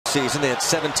season. They had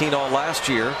 17 all last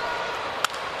year.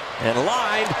 And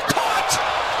lined, caught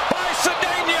by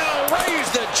Cedeno.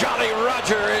 Raised the Jolly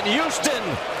Roger in Houston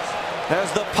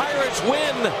as the Pirates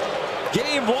win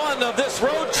game 1 of this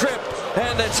road trip.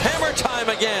 And it's hammer time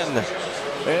again.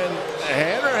 And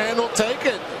Hanrahan will take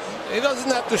it. He doesn't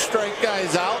have to strike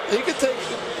guys out. He could take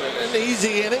an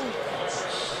easy inning.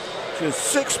 Just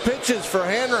 6 pitches for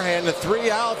Hanrahan to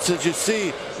 3 outs. As you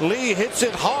see, Lee hits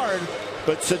it hard,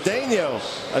 but Cedeno,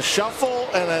 a shuffle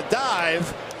and a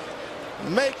dive,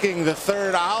 making the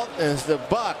 3rd out as the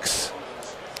Bucs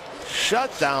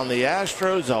shut down the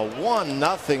Astros. A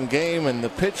 1-0 game, and the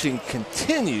pitching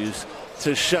continues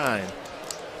to shine.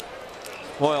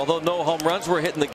 Well, although no home runs were hitting the